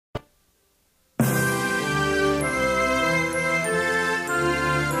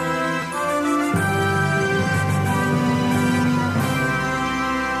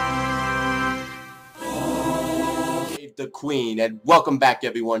Queen, and welcome back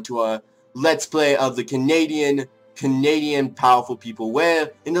everyone to our Let's Play of the Canadian powerful people,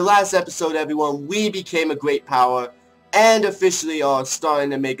 where in the last episode everyone, we became a great power and officially are starting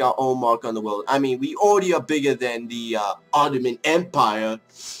to make our own mark on the world. I mean, we already are bigger than the Ottoman Empire.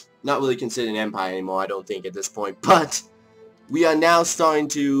 Not really considered an empire anymore, I don't think, at this point, but we are now starting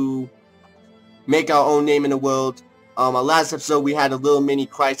to make our own name in the world. Our last episode we had a little mini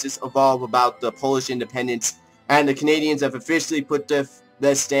crisis evolve about the Polish independence, and the Canadians have officially put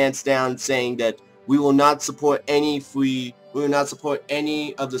their stance down, saying that we will not support any of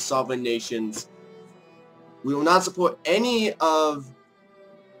the sovereign nations. We will not support any of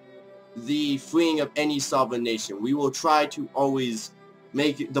the freeing of any sovereign nation. We will try to always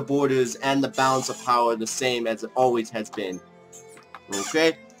make the borders and the balance of power the same as it always has been.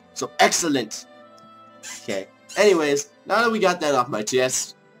 Okay? So, excellent. Okay. Anyways, now that we got that off my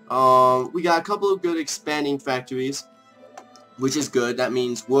chest, we got a couple of good expanding factories, which is good. That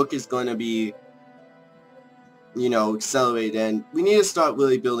means work is going to be, you know, accelerated, and we need to start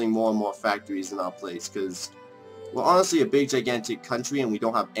really building more and more factories in our place, because we're honestly a big gigantic country and we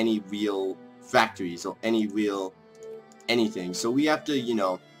don't have any real factories or any real anything. So we have to, you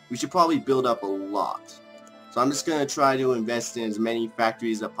know, we should probably build up a lot. So I'm just going to try to invest in as many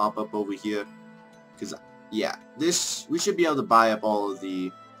factories that pop up over here, because yeah, we should be able to buy up all of the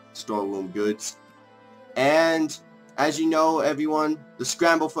storeroom goods. And as you know, everyone, the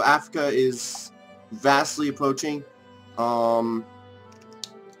scramble for Africa is vastly approaching. I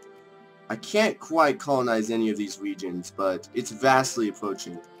can't quite colonize any of these regions, but it's vastly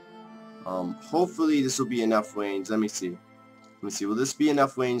approaching. Hopefully this will be enough range. Let me see. Will this be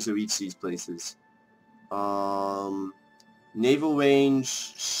enough range to reach these places? Naval range,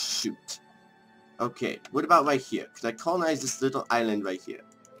 shoot. Okay, what about right here? Could I colonize this little island right here?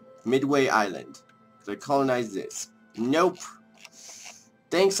 Midway Island. Could I colonize this? Nope.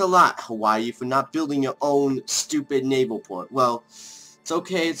 Thanks a lot, Hawaii, for not building your own stupid naval port. Well, it's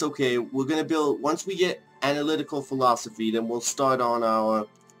okay, it's okay. We're gonna build, once we get analytical philosophy, then we'll start on our,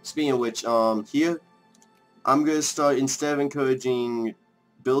 speaking of which, here, I'm gonna start, instead of encouraging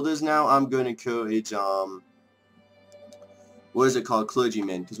builders now, I'm gonna encourage, what is it called,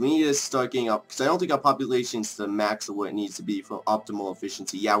 clergymen, because we need to start getting up, because I don't think our population is the max of what it needs to be for optimal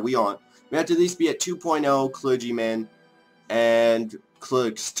efficiency. Yeah, we aren't. We have to at least be at 2.0 clergymen and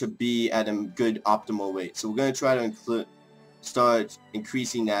clerks to be at a good optimal rate. So we're going to try to start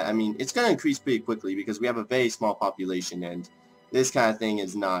increasing that. I mean, it's going to increase pretty quickly because we have a very small population, and this kind of thing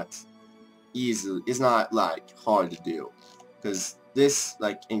is not easy. It's not like hard to do, because this,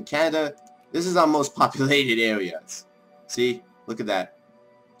 like in Canada, this is our most populated areas. See? Look at that.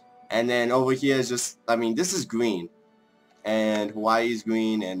 And then over here is just, I mean, this is green. And Hawaii is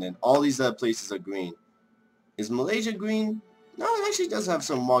green, and then all these other places are green. Is Malaysia green? No, it actually does have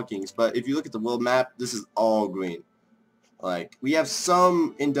some markings, but if you look at the world map, this is all green. Like, we have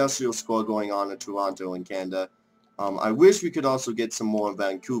some industrial score going on in Toronto and Canada. I wish we could also get some more in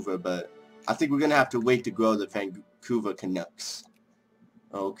Vancouver, but I think we're going to have to wait to grow the Vancouver Canucks.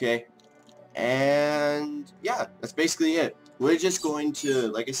 Okay? And yeah, that's basically it. We're just going to,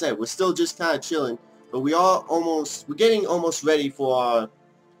 like I said, we're still just kind of chilling, but we're getting almost ready for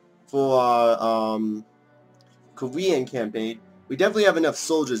our Korean campaign. We definitely have enough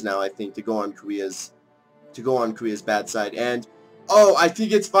soldiers now, I think, to go on Korea's bad side. And oh, I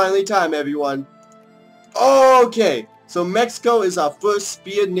think it's finally time, everyone. Okay, so Mexico is our first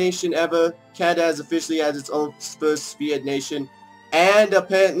speared nation ever. Canada has officially had its own first speared nation. And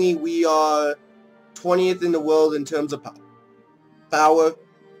apparently we are 20th in the world in terms of power.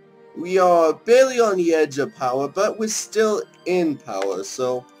 We are barely on the edge of power, but we're still in power.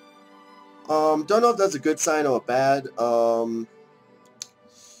 So, don't know if that's a good sign or a bad.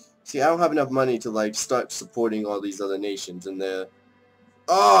 See, I don't have enough money to, like, start supporting all these other nations in there.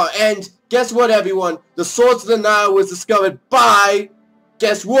 Oh, and guess what, everyone? The Swords of the Nile was discovered by,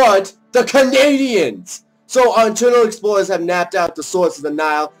 guess what? The Canadians! So our internal explorers have mapped out the source of the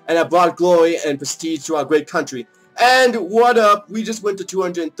Nile and have brought glory and prestige to our great country. And what up? We just went to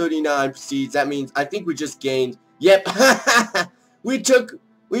 239 prestige. That means I think we just gained. Yep. We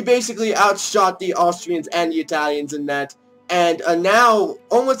basically outshot the Austrians and the Italians in that, and are now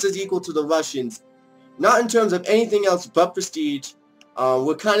almost as equal to the Russians. Not in terms of anything else but prestige.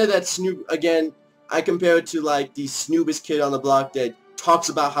 We're kind of that Snoop again. I compare it to like the snoobest kid on the block that talks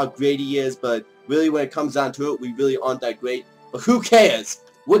about how great he is, but really, when it comes down to it, we really aren't that great. But who cares?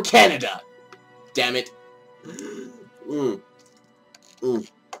 We're Canada. Damn it.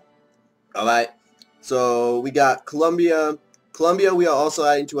 Alright. So, we got Colombia. Colombia, we are also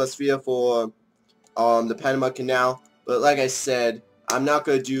adding to our sphere for the Panama Canal. But like I said, I'm not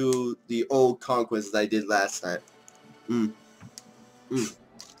gonna do the old conquests that I did last time. And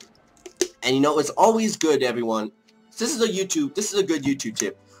you know, it's always good, everyone. This is a good YouTube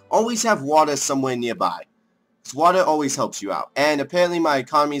tip. Always have water somewhere nearby. Because water always helps you out. And apparently my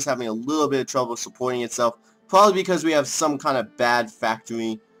economy is having a little bit of trouble supporting itself. Probably because we have some kind of bad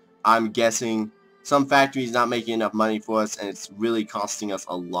factory. I'm guessing some factory is not making enough money for us, and it's really costing us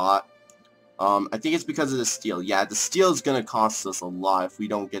a lot. I think it's because of the steel. Yeah, the steel is going to cost us a lot if we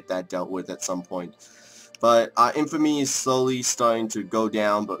don't get that dealt with at some point. But our infamy is slowly starting to go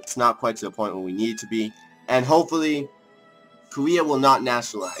down, but it's not quite to the point where we need it to be. And hopefully, Korea will not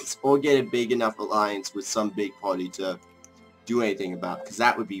nationalize or get a big enough alliance with some big party to do anything about it, because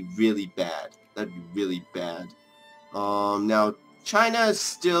that would be really bad. That'd be really bad. Now, China is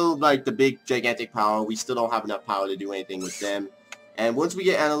still like the big gigantic power. We still don't have enough power to do anything with them. And once we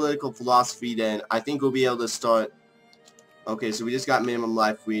get analytical philosophy, then I think we'll be able to start. Okay, so we just got minimum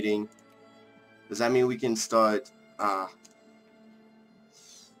life reading. Does that mean we can start?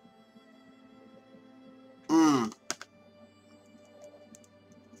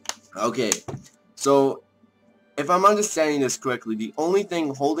 Okay, so if I'm understanding this correctly, the only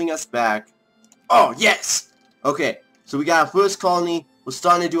thing holding us back. Oh yes. Okay, so we got our first colony. We're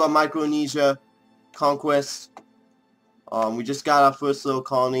starting to do our Micronesia conquest. We just got our first little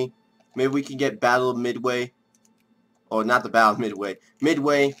colony. Maybe we can get Battle of Midway. Or not the Battle of Midway.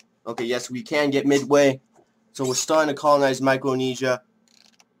 Midway. Okay, yes, we can get Midway. So we're starting to colonize Micronesia.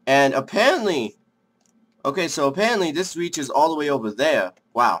 And apparently... Okay, so apparently this reaches all the way over there.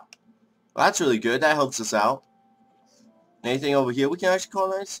 Wow. Well, that's really good. That helps us out. Anything over here we can actually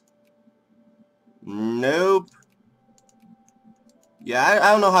colonize? Nope. Yeah,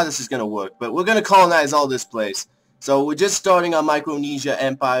 I don't know how this is going to work. But we're going to colonize all this place. So we're just starting our Micronesia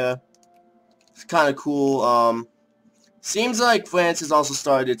Empire. It's kind of cool. Seems like France has also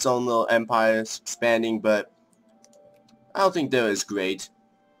started its own little empire expanding, but I don't think they're as great.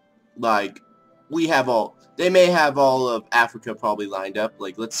 Like, we have all... They may have all of Africa probably lined up.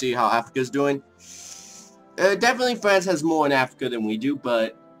 Like, let's see how Africa's doing. Definitely France has more in Africa than we do,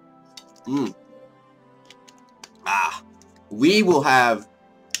 but... we will have...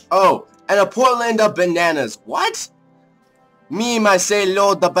 Oh, and a Portland of bananas. What? Me, my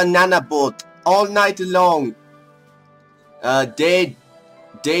sailor, the banana boat. All night long. Day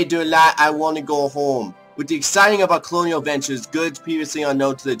de la, I want to go home. With the exciting of our colonial ventures, goods previously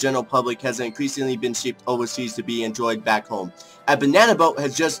unknown to the general public has increasingly been shipped overseas to be enjoyed back home. A banana boat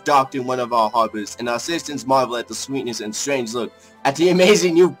has just docked in one of our harbors, and our citizens marvel at the sweetness and strange look at the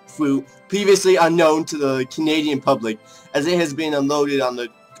amazing new fruit previously unknown to the Canadian public, as it has been unloaded on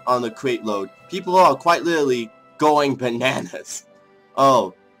the crate load. People are quite literally going bananas.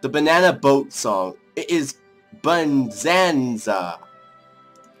 Oh, the banana boat song. It is Bonanza.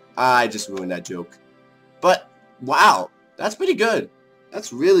 I just ruined that joke. But, wow, that's pretty good.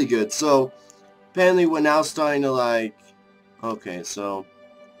 That's really good. So, apparently we're now starting to, like... Okay, so...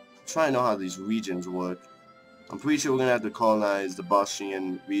 I'm trying to know how these regions work. I'm pretty sure we're going to have to colonize the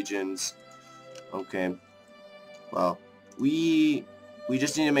Bosnian regions. Okay. Well, we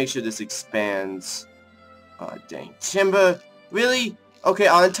just need to make sure this expands. Dang. Timber? Really? Okay,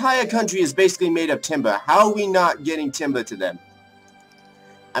 our entire country is basically made of timber. How are we not getting timber to them?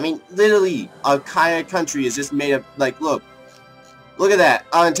 I mean, literally, our entire country is just made of, like, look. Look at that.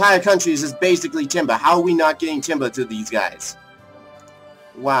 Our entire country is just basically timber. How are we not getting timber to these guys?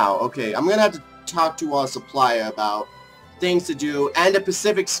 Wow, okay. I'm gonna have to talk to our supplier about things to do. And the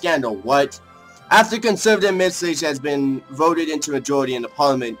Pacific Scandal. What? After conservative administration has been voted into majority in the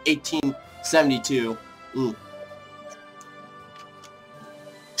parliament in 1872.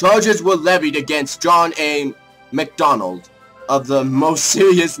 Charges were levied against John A. MacDonald of the most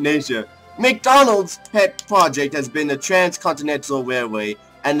serious nature. McDonald's pet project has been the Transcontinental Railway,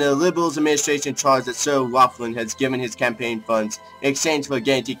 and the Liberals administration charged that Sir Rothland has given his campaign funds in exchange for a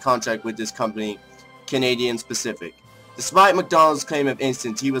guaranteed contract with this company, Canadian Pacific. Despite McDonald's claim of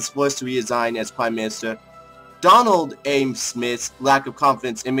innocence, he was forced to resign as Prime Minister. Donald A. Smith's lack of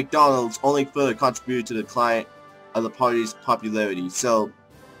confidence in McDonald's only further contributed to the decline of the party's popularity. So,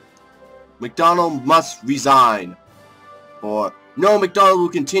 McDonald must resign. Or, no, McDonald will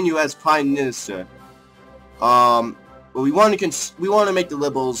continue as Prime Minister. But we want to make the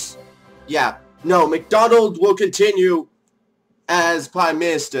Liberals... Yeah, no, McDonald will continue as Prime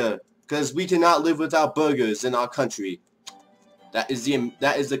Minister. Because we cannot live without burgers in our country. That is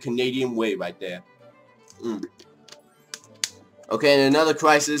the Canadian way right there. Okay, and another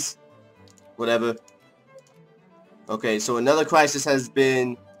crisis. Whatever. Okay, so another crisis has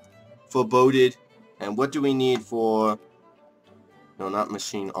been foreboded. And what do we need for... No, not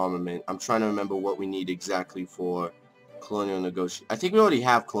machine armament. I'm trying to remember what we need exactly for colonial negotiations. I think we already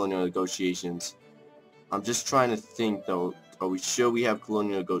have colonial negotiations. I'm just trying to think, though. Are we sure we have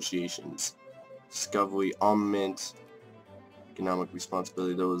colonial negotiations? Discovery, armament, economic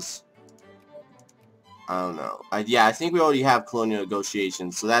responsibility, those... I don't know. Yeah, I think we already have colonial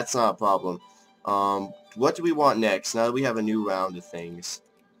negotiations, so that's not a problem. What do we want next? Now that we have a new round of things.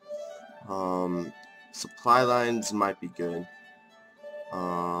 Supply lines might be good.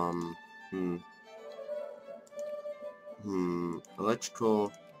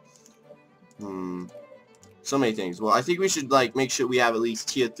 Electrical. So many things. Well, I think we should, like, make sure we have at least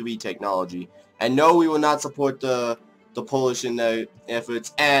tier 3 technology. And no, we will not support the Polish in their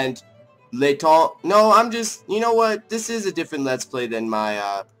efforts. And Letton. No, I'm just, you know what? This is a different Let's Play than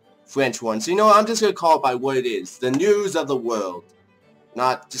my French one. So, you know what? I'm just going to call it by what it is. The news of the world.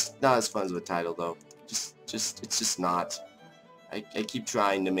 Not as fun as a title, though. It's just not. I keep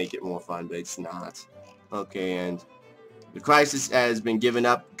trying to make it more fun, but it's not. Okay, and the crisis has been given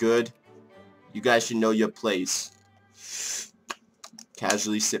up. Good. You guys should know your place.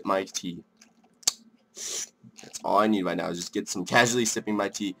 Casually sip my tea. That's all I need right now, is just get some casually sipping my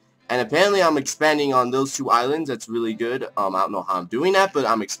tea. And apparently I'm expanding on those 2 islands. That's really good. I don't know how I'm doing that, but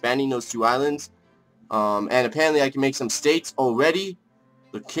I'm expanding those 2 islands. And apparently I can make some states already.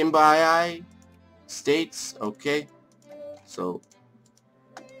 The Kimbai states. Okay. So.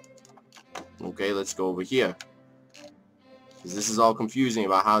 Okay, let's go over here. Because this is all confusing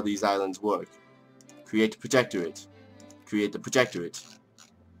about how these islands work. Create the protectorate. Create the protectorate.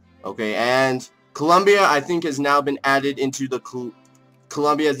 Okay, and Colombia, I think, has now been added into the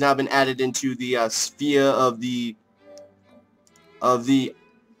sphere of the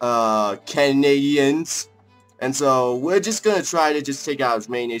Canadians. And so we're just gonna try to just take out as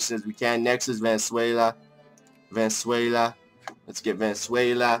many nations as we can. Next is Venezuela. Venezuela. Let's get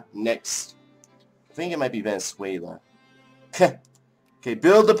Venezuela next. I think it might be Venezuela. Okay,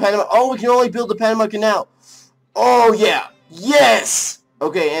 build the Panama. Oh, we can only build the Panama Canal. Oh, yeah. Yes!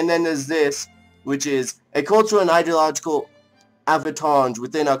 Okay, and then there's this, which is a cultural and ideological avalanche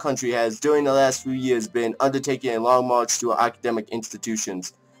within our country has, during the last few years, been undertaking a long march to our academic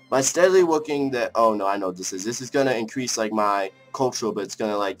institutions. By steadily working that... Oh, no, I know what this is. This is going to increase, like, my cultural, but it's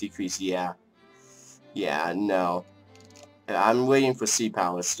going to, like, decrease. Yeah. Yeah, no. I'm waiting for sea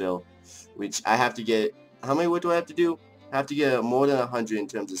power still, which I have to get... How many wood do I have to do? I have to get more than 100 in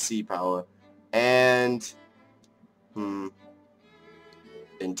terms of sea power. And... In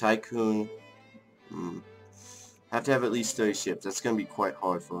Tycoon... have to have at least 30 ships. That's going to be quite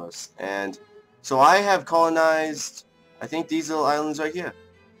hard for us. And so I have colonized, I think, these little islands right here.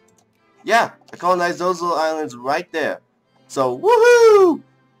 Yeah, I colonized those little islands right there. So, woohoo!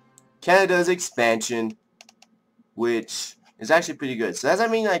 Canada's expansion, which is actually pretty good. So does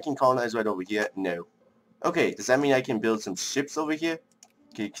that mean I can colonize right over here? No. Okay, does that mean I can build some ships over here?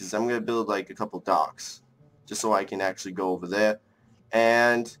 Okay, because I'm going to build like a couple docks, just so I can actually go over there.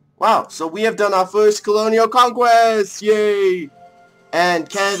 And, wow, so we have done our first colonial conquest! Yay! And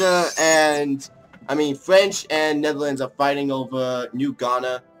Canada and, French and Netherlands are fighting over New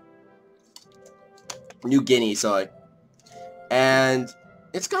Guinea, sorry. And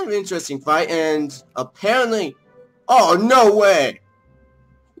it's kind of an interesting fight, and apparently... Oh, no way!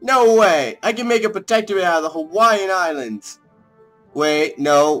 No way! I can make a protectorate out of the Hawaiian Islands. Wait,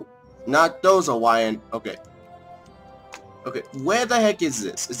 no. Not those Hawaiian... Okay. Okay, where the heck is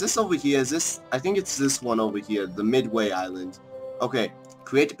this? Is this over here? Is this... I think it's this one over here, the Midway Island. Okay,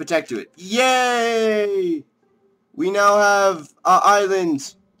 create the protectorate. Yay! We now have our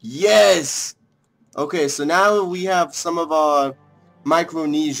island. Yes! Okay, so now we have some of our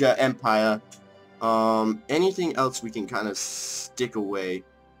Micronesia Empire. Anything else we can kind of stick away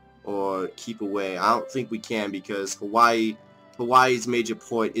or keep away? I don't think we can, because Hawaii's major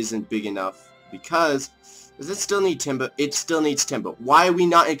port isn't big enough. Because, does it still need timber? It still needs timber. Why are we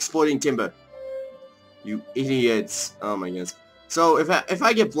not exporting timber? You idiots. Oh my goodness. So if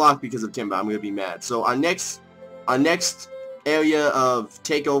I get blocked because of timber, I'm gonna be mad. So our next area of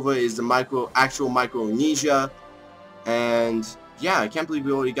takeover is the actual Micronesia, and yeah, I can't believe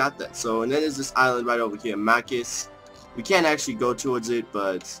we already got that. So, and then there's this island right over here, Marcus. We can't actually go towards it,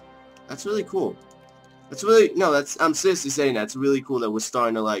 but that's really cool. That's really, no, I'm seriously saying that. It's really cool that we're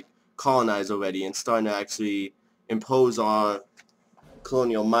starting to, like, colonize already and starting to actually impose our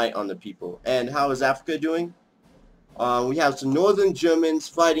colonial might on the people. And how is Africa doing? We have some northern Germans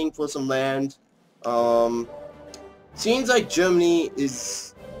fighting for some land. Seems like Germany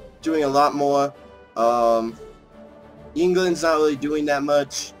is doing a lot more. England's not really doing that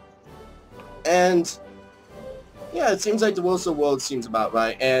much. And yeah, it seems like the Wilson world seems about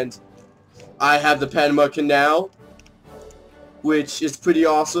right. And I have the Panama Canal, which is pretty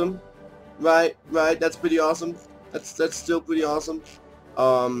awesome. Right, that's pretty awesome. That's still pretty awesome.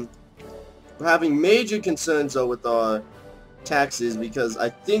 We're having major concerns though with our taxes because I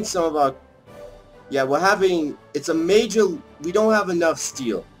think some of our, yeah, it's a major, we don't have enough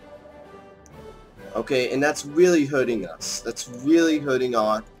steel. Okay, and that's really hurting us. That's really hurting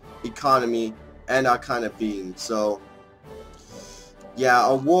our economy and our kind of being. So, yeah,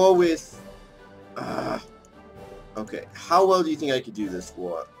 a war with, okay, how well do you think I could do this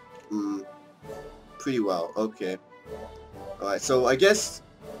war? Pretty well, okay. Alright, so I guess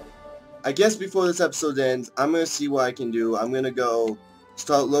before this episode ends, I'm gonna see what I can do. I'm gonna go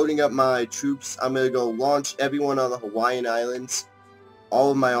start loading up my troops. I'm gonna go launch everyone on the Hawaiian Islands,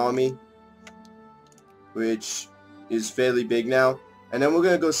 all of my army, which is fairly big now. And then we're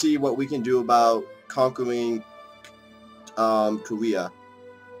gonna go see what we can do about conquering Korea.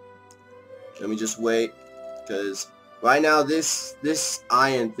 Let me just wait, because right now this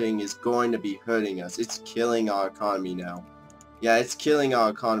iron thing is going to be hurting us. It's killing our economy now. Yeah, it's killing our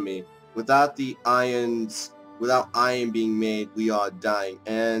economy. Without iron being made, we are dying,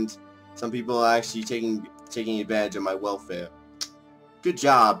 and some people are actually taking advantage of my welfare. Good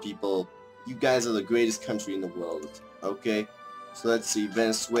job, people. You guys are the greatest country in the world. Okay, so let's see.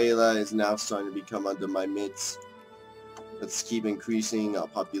 Venezuela is now starting to become under my midst. Let's keep increasing our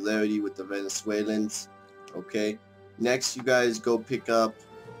popularity with the Venezuelans. Okay, next you guys go pick up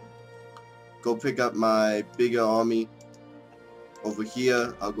my bigger army. Over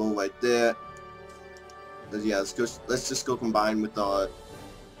here, I'll go right there. Yeah, let's just go combine with our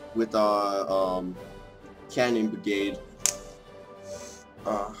cannon brigade.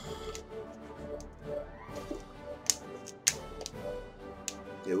 Yeah,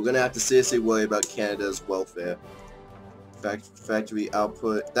 we're gonna have to seriously worry about Canada's welfare. Factory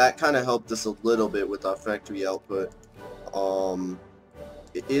output. That kind of helped us a little bit with our factory output.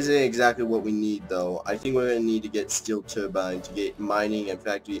 It isn't exactly what we need though. I think we're going to need to get steel turbine to get mining and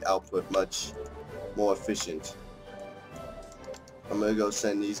factory output much more efficient. I'm going to go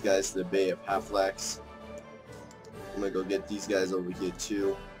send these guys to the Bay of Halflax. I'm going to go get these guys over here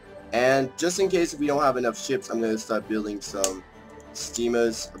too. And just in case if we don't have enough ships, I'm going to start building some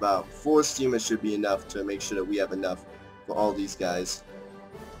steamers. About 4 steamers should be enough to make sure that we have enough for all these guys.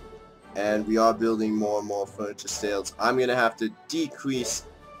 And we are building more and more furniture sales. I'm going to have to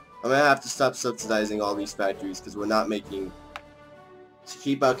stop subsidizing all these factories because we're not making, to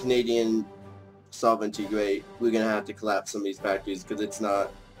keep our Canadian sovereignty great, we're going to have to collapse some of these factories because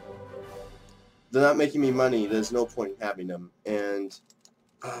they're not making me money. There's no point in having them. And,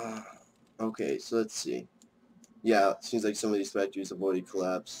 okay, so let's see. Yeah, it seems like some of these factories have already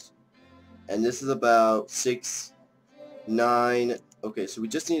collapsed. And this is about 6, 9, okay, so we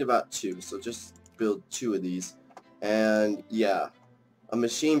just need about 2, so just build 2 of these. And yeah, a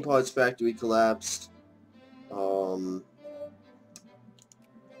machine parts factory collapsed.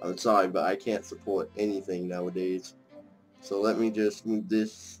 I'm sorry, but I can't support anything nowadays. So let me just move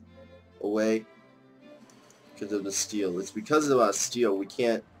this away because of the steel. It's because of our steel. We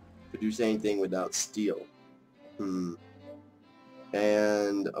can't produce anything without steel. And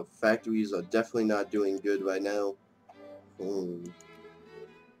our factories are definitely not doing good right now.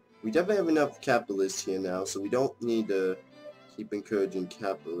 We definitely have enough capitalists here now, so we don't need to keep encouraging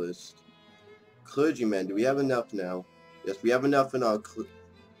capitalists. Clergymen, do we have enough now? Yes, we have enough in our...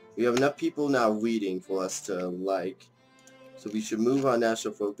 We have enough people now reading for us to like. So we should move our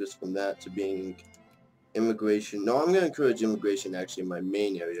national focus from that to being immigration. No, I'm going to encourage immigration actually in my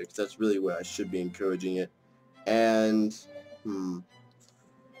main area, because that's really where I should be encouraging it. And,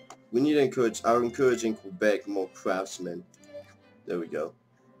 we need to encourage... I'm encouraging Quebec more craftsmen. There we go.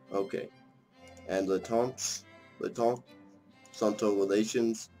 Okay. And Letons, Santo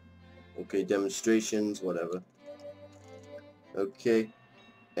relations. Okay, demonstrations, whatever. Okay.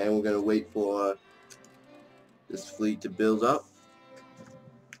 And we're gonna wait for this fleet to build up.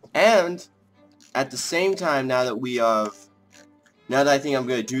 And at the same time, now that I think I'm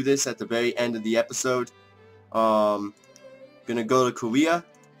gonna do this at the very end of the episode, gonna go to Korea,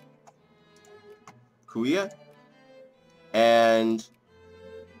 and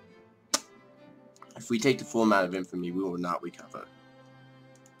if we take the full amount of infamy, we will not recover.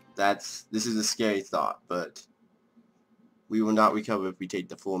 This is a scary thought, but we will not recover if we take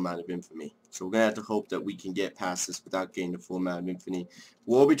the full amount of infamy. So we're going to have to hope that we can get past this without getting the full amount of infamy.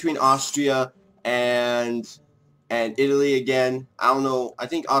 War between Austria and Italy again. I don't know. I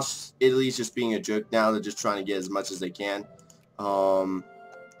think Italy's just being a jerk now. They're just trying to get as much as they can.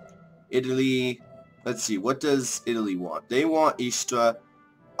 Italy, let's see, what does Italy want? They want Istra,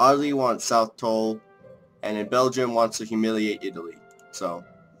 Italy wants South Toll, and then Belgium wants to humiliate Italy. So,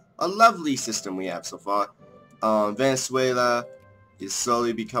 a lovely system we have so far. Venezuela is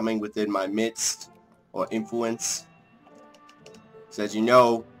slowly becoming within my midst, or influence. So as you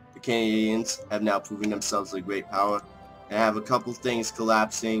know, the Canadians have now proven themselves a great power. And I have a couple things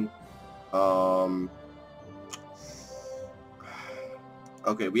collapsing. Okay,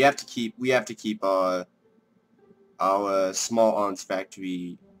 we have to keep our small arms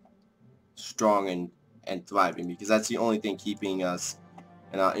factory strong and thriving, because that's the only thing keeping us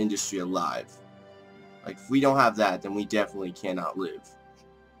and our industry alive. Like, if we don't have that, then we definitely cannot live.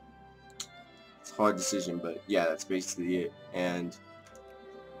 It's a hard decision, but yeah, that's basically it. And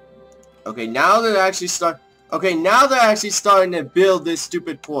okay, now they're actually starting to build this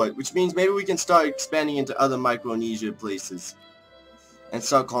stupid port, which means maybe we can start expanding into other Micronesia places and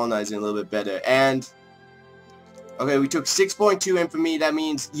start colonizing a little bit better. And okay, we took 6.2 infamy. That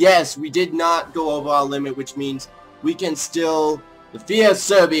means, yes, we did not go over our limit, which means we can still defeat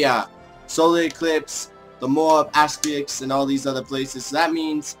Serbia, Solar Eclipse, the Moor of Aspix, and all these other places. So that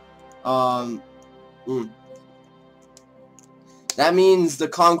means, that means the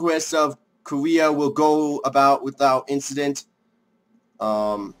conquest of Korea will go about without incident. Do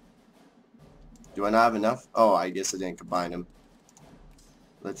I not have enough? Oh, I guess I didn't combine them.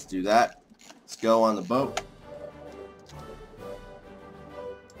 Let's do that. Let's go on the boat.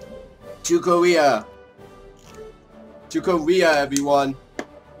 To Korea! To Korea, everyone!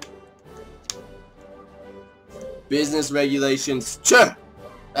 Business regulations. Sure!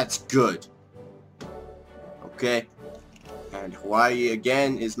 That's good. Okay. And Hawaii,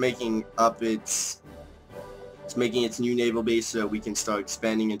 again, is making up its new naval base so we can start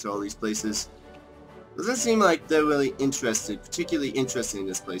expanding into all these places. Doesn't seem like they're really interested, particularly interested in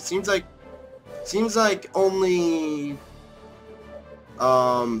this place. Seems like only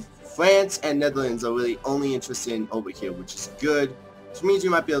France and Netherlands are really only interested in over here, which is good. Which means we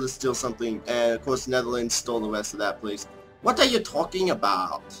might be able to steal something. And of course, Netherlands stole the rest of that place. What are you talking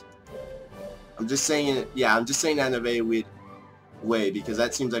about? I'm just saying it. Yeah, I'm just saying that in a very weird way, because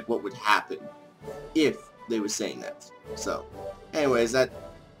that seems like what would happen if they were saying that. So, anyways,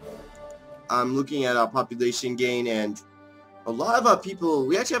 I'm looking at our population gain, and a lot of our people,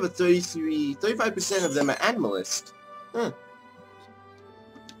 we actually have a 35% of them are animalists. Huh.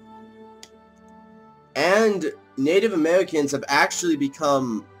 And Native Americans have actually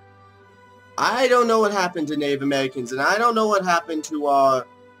become... I don't know what happened to Native Americans, and I don't know what happened to our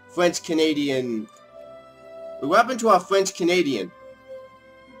French-Canadian... What happened to our French-Canadian?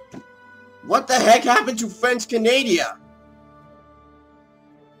 What the heck happened to French-Canada?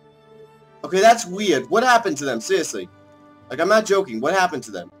 Okay, that's weird. What happened to them? Seriously. Like, I'm not joking. What happened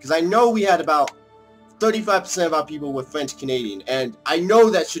to them? Because I know we had about 35% of our people were French-Canadian, and I know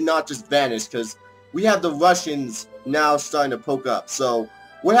that should not just vanish, because we have the Russians now starting to poke up. So,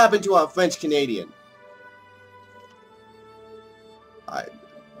 what happened to our French-Canadian?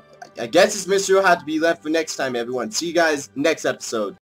 I guess this mystery will have to be left for next time, everyone. See you guys next episode.